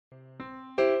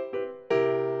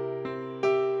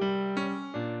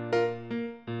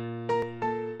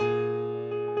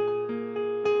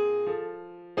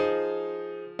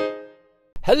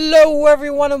Hello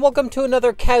everyone and welcome to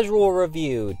another casual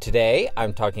review. Today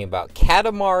I'm talking about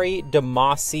Katamari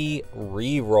Damacy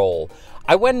Reroll.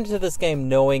 I went into this game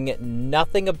knowing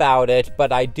nothing about it,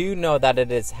 but I do know that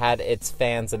it has had its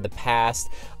fans in the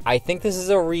past. I think this is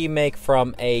a remake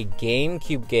from a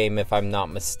GameCube game, if I'm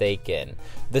not mistaken.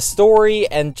 The story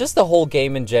and just the whole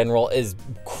game in general is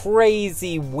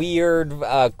crazy, weird,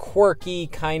 quirky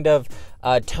kind of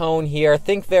tone here.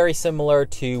 Think very similar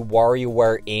to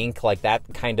WarioWare Inc., like that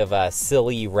kind of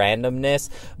silly randomness.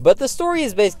 But the story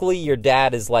is basically your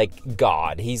dad is like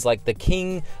God. He's like the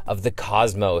king of the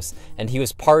cosmos, and he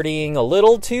was partying a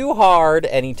little too hard,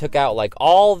 and he took out like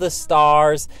all the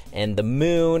stars and the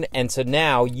moon, and so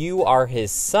now you are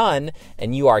his son,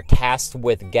 and you are tasked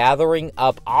with gathering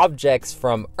up objects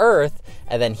from Earth,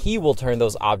 and then he will turn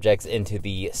those objects into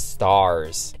the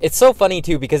stars. It's so funny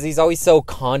too, because he's always so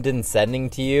condescending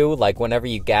to you. Like whenever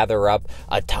you gather up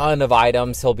a ton of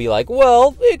items, he'll be like,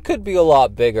 well, it could be a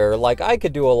lot bigger, like I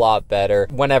could do a lot better.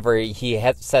 Whenever he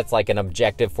sets like an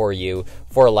objective for you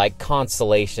for like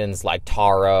constellations like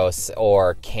Taurus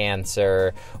or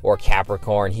Cancer or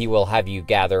Capricorn, he will have you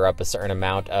gather up a certain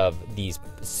amount of these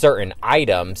certain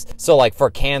items. So like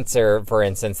for Cancer, for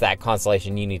instance, that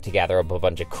constellation, you need to gather up a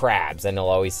bunch of crabs, and he'll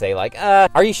always say like,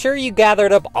 are you sure you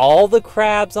gathered up all the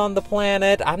crabs on the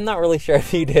planet? I'm not really sure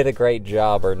if you did a great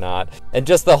job or not. And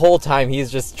just the whole time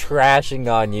he's just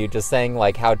trashing on you, just saying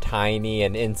like how tiny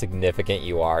and insignificant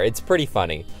you are. It's pretty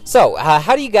funny. So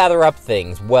how do you gather up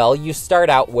things? Well, you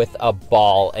start out with a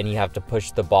ball and you have to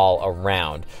push the ball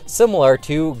around, similar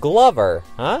to Glover.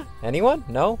 Huh? Anyone?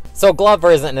 No? So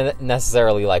Glover isn't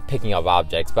necessarily like picking up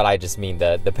objects, but I just mean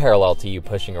the parallel to you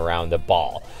pushing around the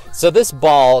ball. So this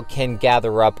ball can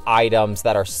gather up items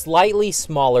that are slightly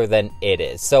smaller than it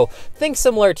is. So think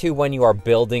similar to when you are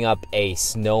building up a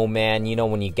snowman, you know,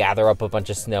 when you gather up a bunch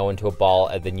of snow into a ball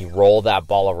and then you roll that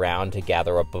ball around to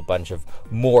gather up a bunch of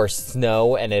more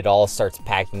snow, and it all starts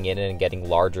packing in and getting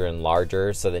larger and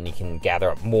larger, so then you can gather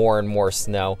up more and more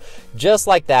snow. Just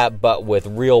like that, but with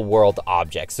real world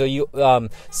objects. So you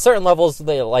certain levels,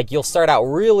 like you'll start out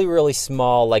really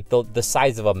small, like the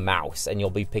size of a mouse, and you'll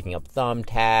be picking up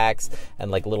thumbtacks and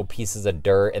like little pieces of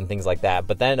dirt and things like that.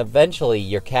 But then eventually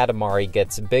your Katamari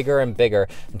gets bigger and bigger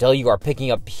until you are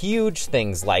picking up huge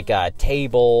things like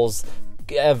tables.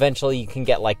 Eventually you can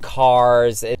get like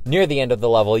cars. Near the end of the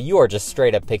level, you are just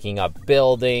straight up picking up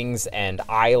buildings and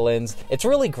islands. It's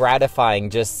really gratifying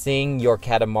just seeing your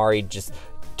Katamari just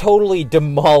totally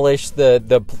demolish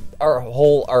the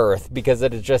whole Earth, because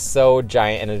it is just so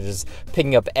giant and it is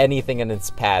picking up anything in its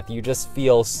path. You just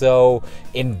feel so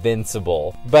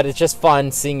invincible. But it's just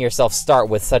fun seeing yourself start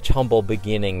with such humble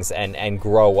beginnings and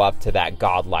grow up to that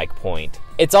godlike point.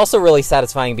 It's also really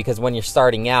satisfying because when you're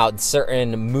starting out,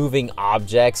 certain moving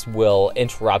objects will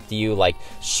interrupt you, like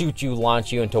shoot you,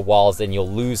 launch you into walls, and you'll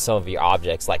lose some of your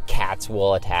objects, like cats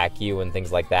will attack you and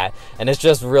things like that. And it's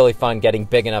just really fun getting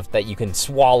big enough that you can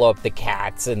swallow up the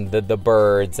cats and the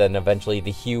birds and eventually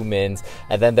the humans,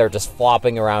 and then they're just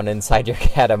flopping around inside your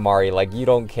Katamari like you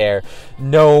don't care.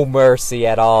 No mercy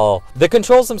at all. The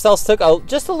controls themselves took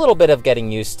just a little bit of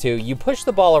getting used to. You push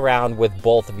the ball around with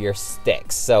both of your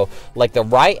sticks. So like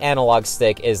the right analog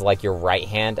stick is like your right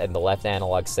hand and the left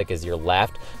analog stick is your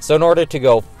left. So in order to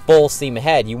go full steam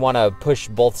ahead, you want to push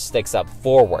both sticks up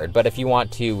forward. But if you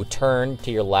want to turn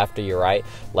to your left or your right,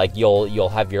 like you'll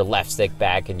have your left stick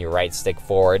back and your right stick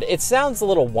forward. It sounds a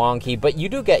little wonky, but you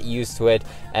do get used to it,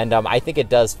 and I think it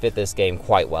does fit this game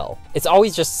quite well. It's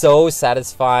always just so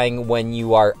satisfying when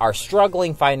you are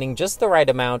struggling finding just the right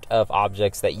amount of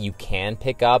objects that you can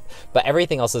pick up, but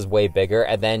everything else is way bigger,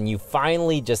 and then you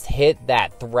finally just hit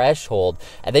that threshold,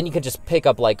 and then you can just pick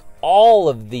up like all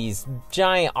of these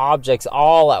giant objects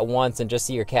all at once and just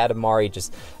see your Katamari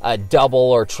just double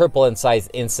or triple in size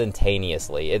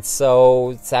instantaneously. It's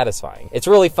so satisfying. It's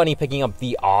really funny picking up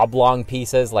the oblong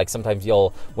pieces. Like sometimes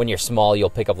when you're small,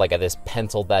 you'll pick up like this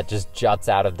pencil that just juts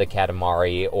out of the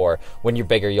Katamari, or when you're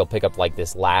bigger, you'll pick up like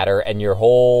this ladder, and your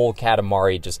whole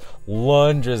Katamari just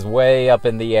lunges way up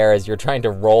in the air as you're trying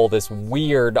to roll this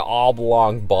weird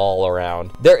oblong ball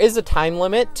around. There is a time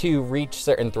limit to reach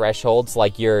certain thresholds,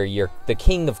 like the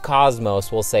king of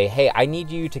cosmos will say, hey, I need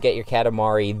you to get your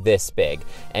Katamari this big,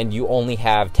 and you only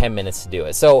have 10 minutes to do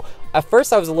it. So At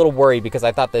first I was a little worried because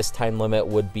I thought this time limit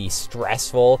would be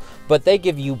stressful, but they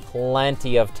give you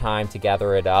plenty of time to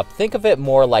gather it up. Think of it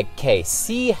more like, okay,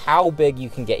 see how big you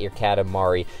can get your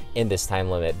Katamari in this time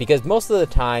limit, because most of the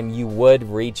time you would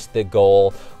reach the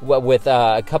goal with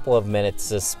a couple of minutes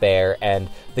to spare, and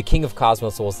the King of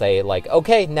Cosmos will say like,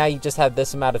 okay, now you just have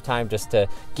this amount of time just to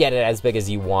get it as big as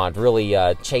you want, really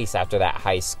chase after that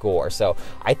high score. So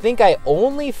I think I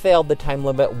only failed the time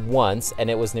limit once, and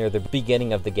it was near the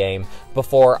beginning of the game,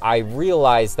 before I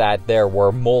realized that there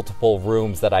were multiple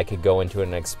rooms that I could go into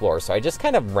and explore. So I just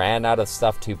kind of ran out of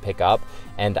stuff to pick up,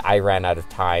 and I ran out of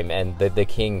time, and the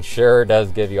king sure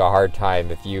does give you a hard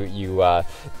time if you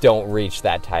don't reach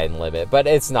that time limit, but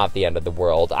it's not the end of the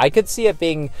world. I could see it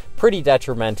being pretty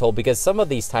detrimental because some of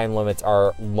these time limits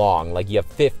are long, like you have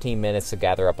 15 minutes to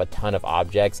gather up a ton of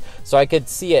objects, so I could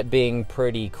see it being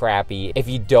pretty crappy if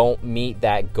you don't meet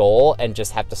that goal and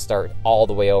just have to start all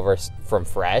the way over from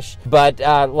fresh. But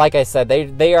like I said,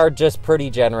 they are just pretty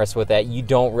generous with it. You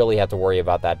don't really have to worry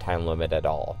about that time limit at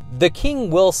all. The king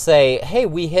will say, hey,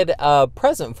 we hid a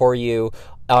present for you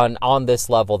on this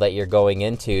level that you're going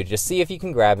into. Just see if you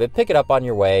can grab it, pick it up on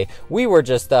your way. We were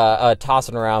just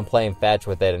tossing around playing fetch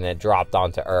with it, and it dropped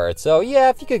onto Earth. So yeah,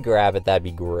 if you could grab it, that'd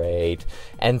be great.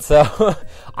 And so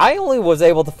I only was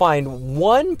able to find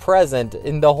one present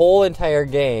in the whole entire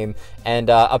game, and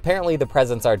apparently the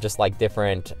presents are just like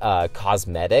different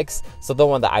cosmetics. So the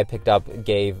one that I picked up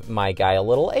gave my guy a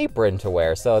little apron to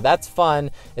wear, so that's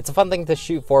fun. It's a fun thing to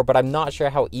shoot for, but I'm not sure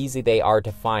how easy they are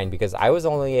to find because I was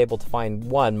only able to find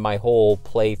one my whole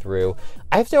playthrough.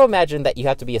 I have to imagine that you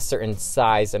have to be a certain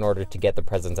size in order to get the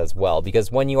presents as well,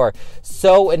 because when you are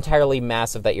so entirely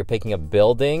massive that you're picking up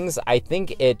buildings, I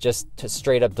think it just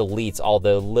straight up deletes all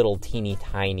the little teeny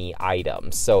tiny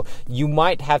items. So you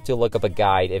might have to look up a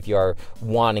guide if you're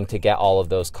wanting to get all of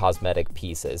those cosmetic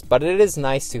pieces, but it is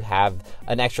nice to have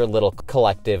an extra little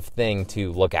collective thing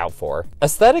to look out for.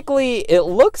 Aesthetically, it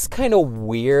looks kind of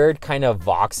weird, kind of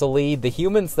voxely. The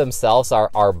humans themselves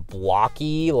are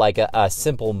blocky, like a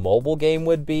simple mobile game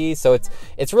would be. So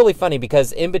it's really funny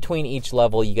because in between each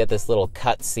level you get this little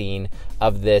cutscene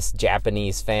of this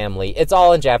Japanese family. It's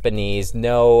all in Japanese,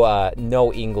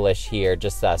 no English here,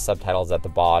 just subtitles at the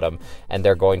bottom, and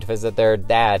they're going to visit their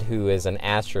dad who is an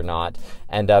astronaut.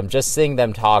 And just seeing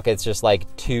them talk, it's just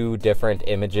like two different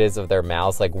images of their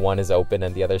mouths, like one is open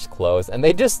and the other's closed, and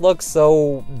they just look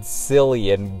so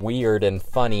silly and weird and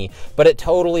funny, but it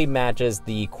totally matches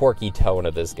the quirky tone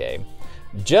of this game.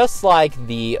 Just like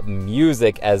the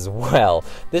music as well.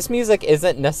 This music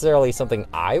isn't necessarily something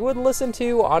I would listen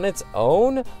to on its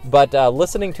own, but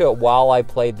listening to it while I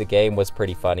played the game was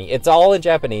pretty funny. It's all in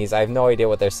Japanese. I have no idea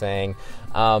what they're saying.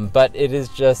 But it is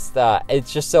just,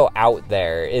 it's just so out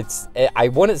there. I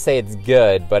wouldn't say it's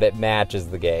good, but it matches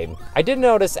the game. I did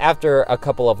notice after a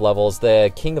couple of levels,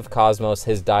 the King of Cosmos,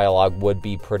 his dialogue would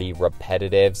be pretty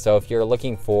repetitive. So if you're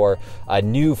looking for a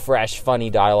new, fresh, funny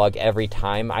dialogue every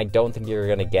time, I don't think you're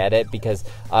gonna get it because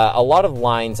a lot of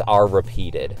lines are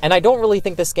repeated. And I don't really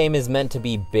think this game is meant to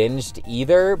be binged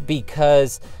either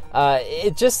because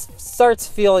it just starts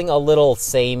feeling a little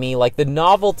samey. Like the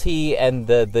novelty and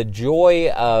the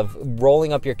joy of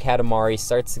rolling up your Katamari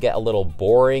starts to get a little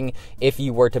boring if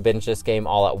you were to binge this game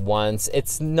all at once.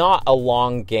 It's not a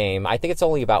long game. I think it's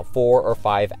only about 4 or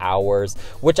 5 hours,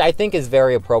 which I think is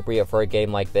very appropriate for a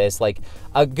game like this. Like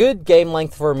a good game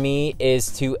length for me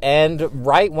is to end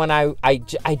right when I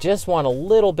just want a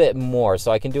little bit more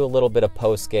so I can do a little bit of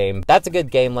post game. That's a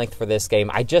good game length for this game.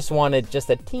 I just wanted just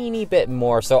a teeny bit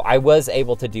more, so I was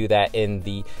able to do that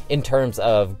in terms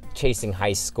of chasing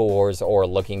high scores or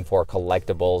looking for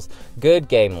collectibles. Good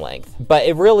game length, but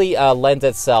it really lends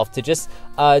itself to just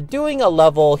doing a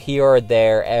level here or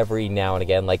there every now and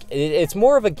again. Like it's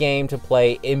more of a game to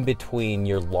play in between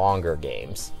your longer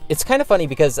games. It's kind of funny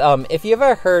because if you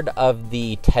ever heard of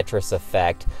the Tetris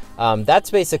effect, that's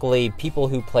basically people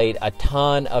who played a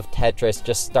ton of Tetris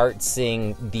just start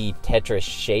seeing the Tetris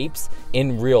shapes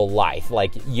in real life.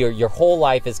 Like your whole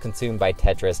life is consumed by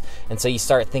Tetris, and so you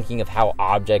start thinking of how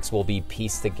objects will be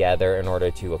pieced together in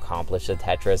order to accomplish the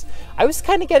Tetris. I was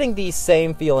kind of getting the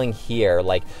same feeling here.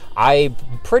 Like I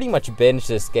pretty much binged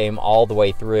this game all the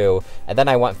way through, and then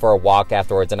I went for a walk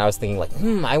afterwards, and I was thinking like,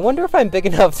 I wonder if I'm big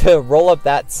enough to roll up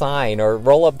that sign or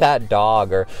roll up that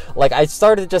dog, or like I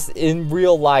started just in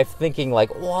real life thinking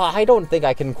like, well, I don't think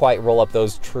I can quite roll up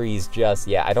those trees just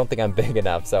yet. I don't think I'm big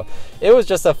enough. So it was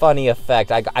just a funny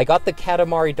effect. I got the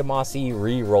Katamari Damacy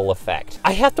Reroll effect.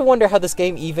 I have to wonder how this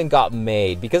game even got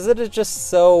made, because it is just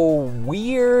so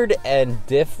weird and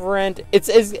different. It's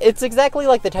exactly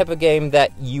like the type of game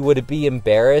that you would be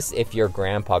embarrassed if your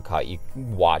grandpa caught you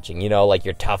watching, you know, like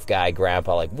your tough guy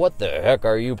grandpa, like, what the heck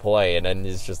are you playing? And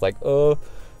it's just like,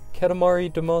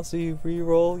 Katamari Damacy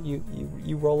Reroll,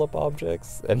 you roll up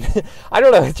objects, and I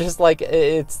don't know, it's just like,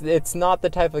 it's not the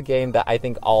type of game that I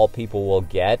think all people will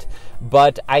get,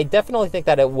 but I definitely think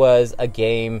that it was a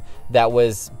game that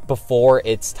was before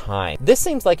its time. This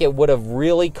seems like it would have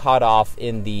really caught off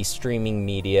in the streaming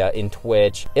media, in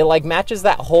Twitch. It like matches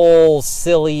that whole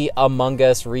silly Among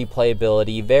Us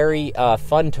replayability, very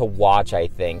fun to watch, I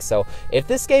think. So if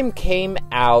this game came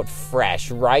out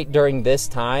fresh right during this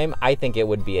time, I think it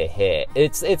would be a hit.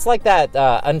 It's like that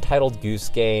Untitled Goose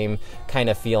Game kind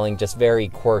of feeling, just very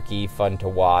quirky, fun to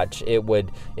watch. It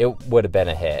would have been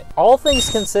a hit. All things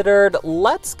considered,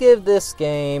 let's give this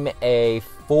game a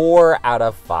 4 out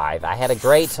of 5. I had a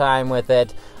great time with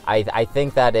it. I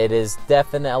think that it is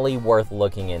definitely worth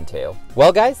looking into.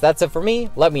 Well, guys, that's it for me.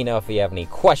 Let me know if you have any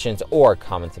questions or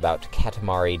comments about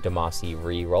Katamari Damacy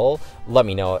Reroll. Let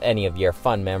me know any of your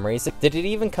fun memories. Did it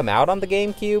even come out on the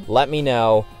GameCube? Let me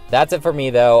know. That's it for me,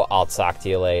 though. I'll talk to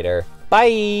you later.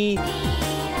 Bye!